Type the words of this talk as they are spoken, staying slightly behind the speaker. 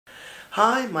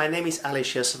Hi, my name is Ali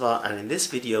Shesava, and in this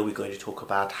video we're going to talk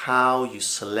about how you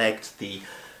select the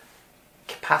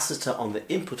capacitor on the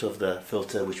input of the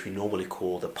filter, which we normally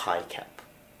call the pi cap.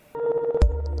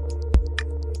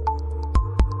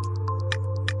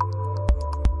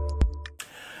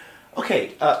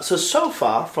 Okay, so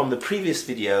far from the previous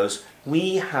videos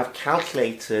we have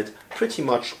calculated pretty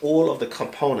much all of the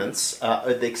components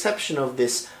with the exception of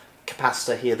this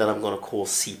capacitor here that I'm going to call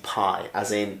C pi,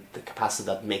 as in the capacitor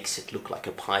that makes it look like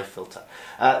a pi filter.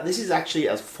 This is actually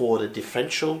as for the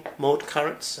differential mode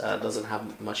currents, doesn't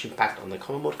have much impact on the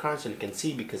common mode currents, and you can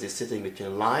see because it's sitting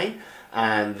between line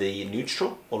and the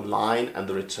neutral, or line and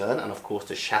the return, and of course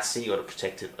the chassis or the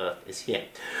protective earth is here.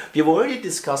 We've already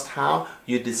discussed how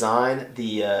you design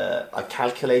the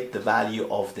calculate the value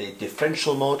of the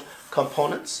differential mode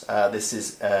components. This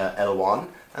is L1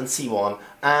 and C1,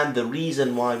 and the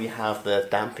reason why we have the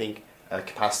damping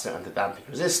capacitor and the damping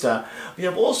resistor. We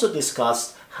have also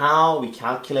discussed how we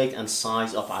calculate and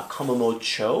size up our common mode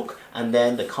choke and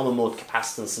then the common mode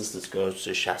capacitances that goes to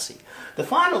the chassis. The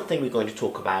final thing we're going to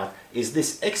talk about is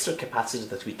this extra capacitor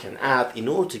that we can add in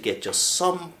order to get just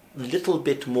some little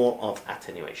bit more of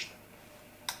attenuation.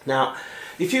 Now,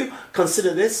 if you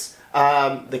consider this,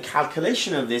 the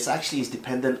calculation of this actually is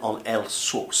dependent on L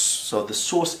source. So the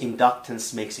source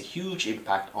inductance makes a huge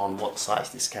impact on what size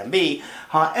this can be.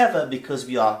 However, because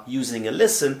we are using a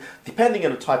listen, depending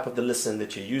on the type of the listen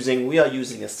that you're using, we are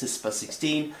using a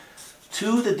CISPA16.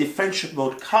 To the differential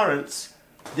mode currents,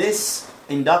 this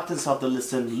inductance of the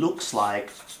listen looks like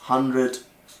 100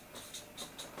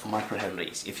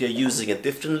 microhenries. If you're using a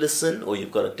different listen or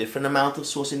you've got a different amount of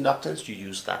source inductance, you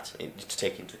use that to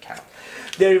take into account.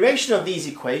 Derivation of these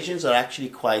equations are actually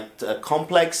quite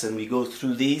complex, and we go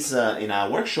through these in our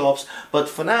workshops, but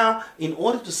for now, in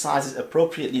order to size it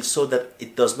appropriately so that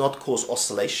it does not cause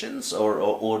oscillations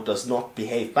or does not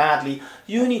behave badly,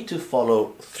 you need to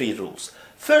follow three rules.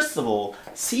 First of all,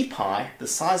 C pi, the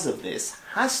size of this,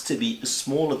 has to be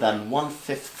smaller than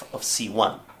 1/5 of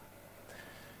C1.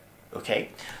 Okay,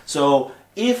 so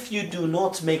if you do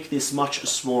not make this much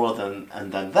smaller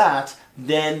than that,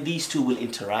 then these two will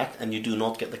interact and you do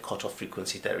not get the cutoff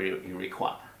frequency that you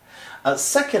require.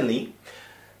 Secondly,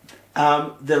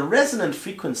 the resonant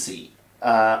frequency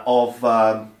of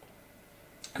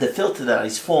the filter that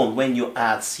is formed when you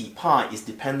add C pi is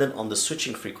dependent on the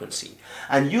switching frequency,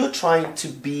 and you're trying to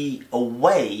be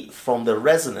away from the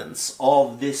resonance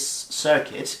of this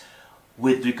circuit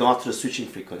with regard to the switching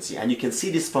frequency. And you can see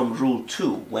this from rule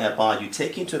 2, whereby you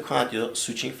take into account your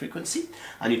switching frequency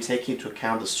and you take into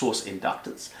account the source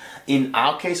inductance. In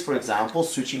our case, for example,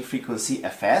 switching frequency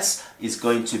Fs is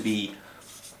going to be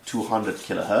 200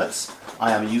 kilohertz.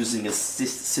 I am using a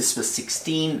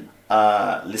CISPA16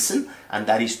 listen, and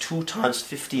that is 2 times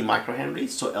 50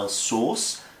 microhenries, so L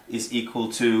source is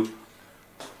equal to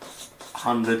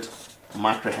 100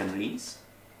 microhenries.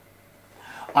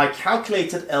 I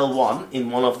calculated L1 in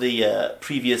one of the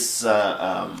previous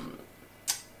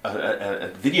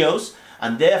videos,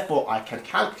 and therefore I can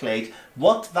calculate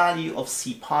what value of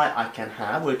C pi I can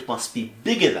have, where it must be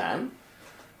bigger than,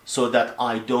 so that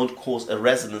I don't cause a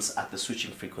resonance at the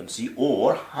switching frequency,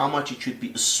 or how much it should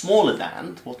be smaller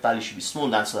than, what value should be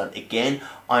smaller than, so that again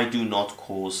I do not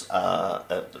cause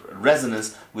a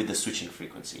resonance with the switching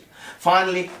frequency.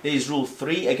 Finally, there is rule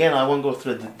 3. Again, I won't go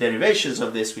through the derivations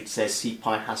of this, which says C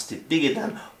pi has to be bigger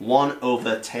than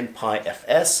 1/10 pi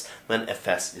Fs, when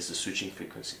Fs is the switching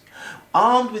frequency.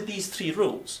 Armed with these 3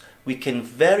 rules, we can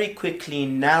very quickly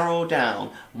narrow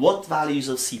down what values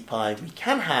of C pi we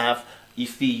can have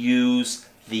if we use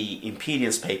the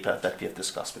impedance paper that we have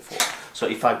discussed before. So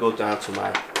if I go down to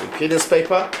my impedance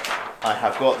paper, I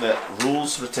have got the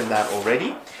rules written down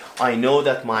already. I know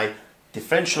that my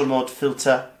differential mode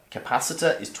filter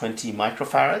capacitor is 20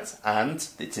 microfarads and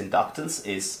its inductance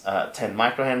is 10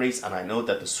 microhenries, and I know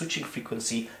that the switching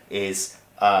frequency is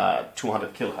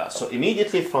 200 kilohertz. So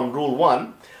immediately from rule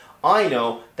 1, I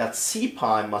know that C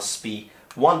pi must be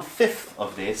 1/5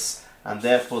 of this, and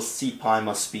therefore C pi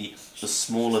must be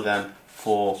smaller than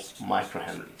 4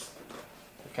 microhenries.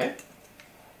 Okay?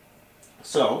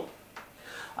 So,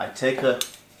 I take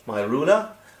my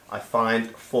ruler, I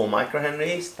find 4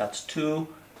 microhenries, that's 2,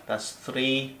 that's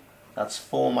 3, that's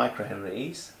 4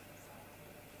 microhenries.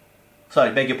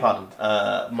 Sorry, beg your pardon,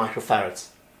 microfarads.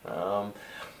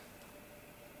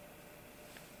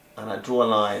 And I draw a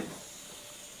line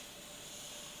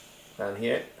down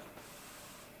here.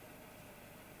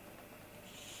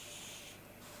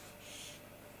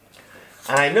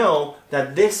 And I know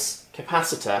that this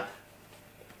capacitor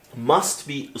must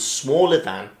be smaller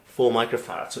than 4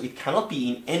 microfarads. So it cannot be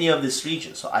in any of this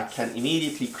region. So I can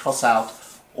immediately cross out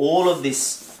all of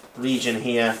this region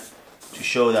here to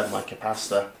show that my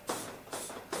capacitor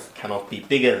cannot be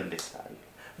bigger than this value.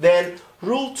 Then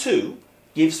rule 2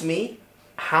 gives me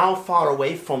how far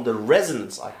away from the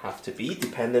resonance I have to be,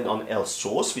 dependent on L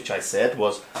source, which I said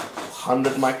was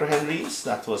 100 microhenries.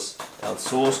 That was L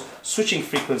source. Switching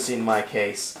frequency in my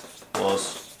case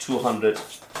was 200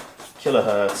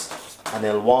 kilohertz, and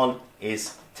L1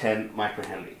 is 10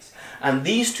 microhenries. And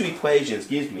these two equations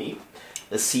give me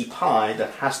the C pi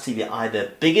that has to be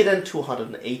either bigger than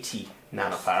 280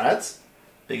 nanofarads,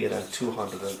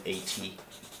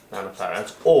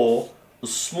 or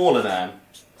smaller than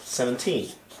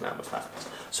 17 nanofarads.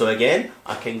 So again,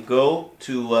 I can go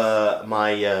to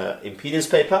my impedance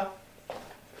paper,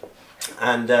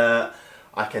 and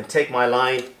I can take my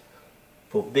line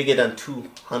for bigger than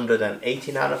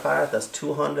 280 nanofarad. That's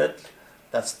 200,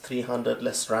 that's 300,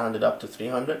 let's round it up to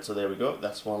 300. So there we go,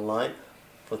 that's one line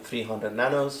for 300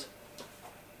 nanos.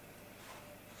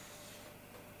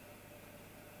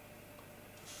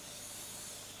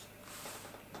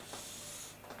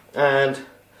 And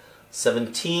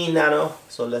 17 nano,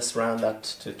 so let's round that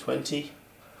to 20.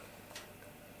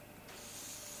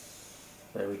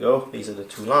 There we go, these are the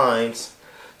two lines.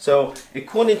 So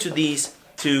according to these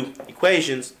two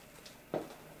equations,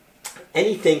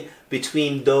 anything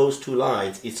between those two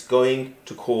lines is going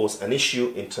to cause an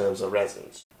issue in terms of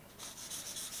resonance.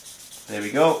 There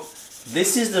we go.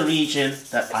 This is the region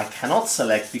that I cannot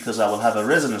select because I will have a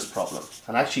resonance problem.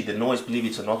 And actually the noise, believe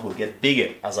it or not, will get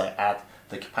bigger as I add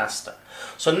the capacitor.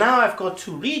 So now I've got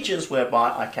two regions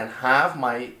whereby I can have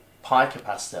my pi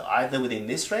capacitor either within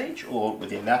this range or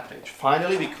within that range.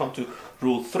 Finally, we come to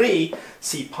rule 3.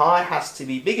 C pi has to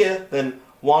be bigger than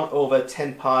 1 over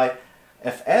 10 pi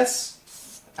fs,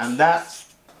 and that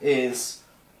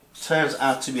turns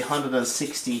out to be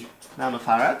 160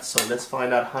 nanofarad. So let's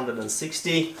find out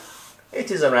 160. It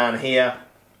is around here.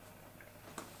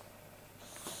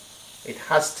 It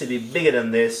has to be bigger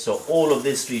than this, so all of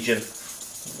this region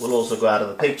will also go out of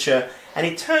the picture. And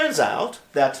it turns out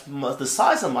that the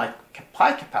size of my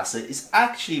pi capacitor is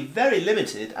actually very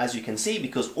limited, as you can see,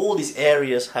 because all these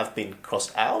areas have been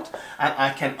crossed out, and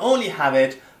I can only have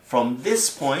it from this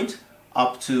point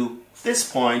up to this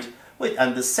point,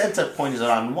 and the center point is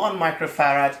around 1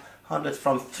 microfarad,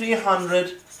 from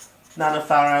 300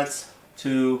 nanofarads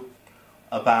to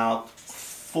about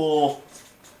 4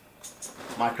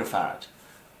 microfarad.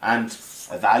 And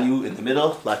a value in the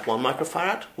middle, like 1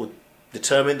 microfarad, would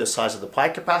determine the size of the pi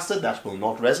capacitor. That will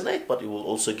not resonate, but it will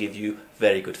also give you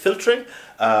very good filtering.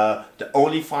 The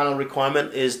only final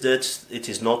requirement is that it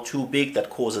is not too big, that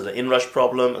causes an inrush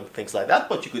problem and things like that,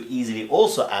 but you could easily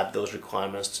also add those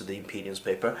requirements to the impedance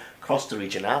paper, cross the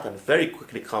region out, and very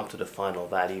quickly come to the final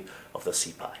value of the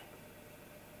C pi.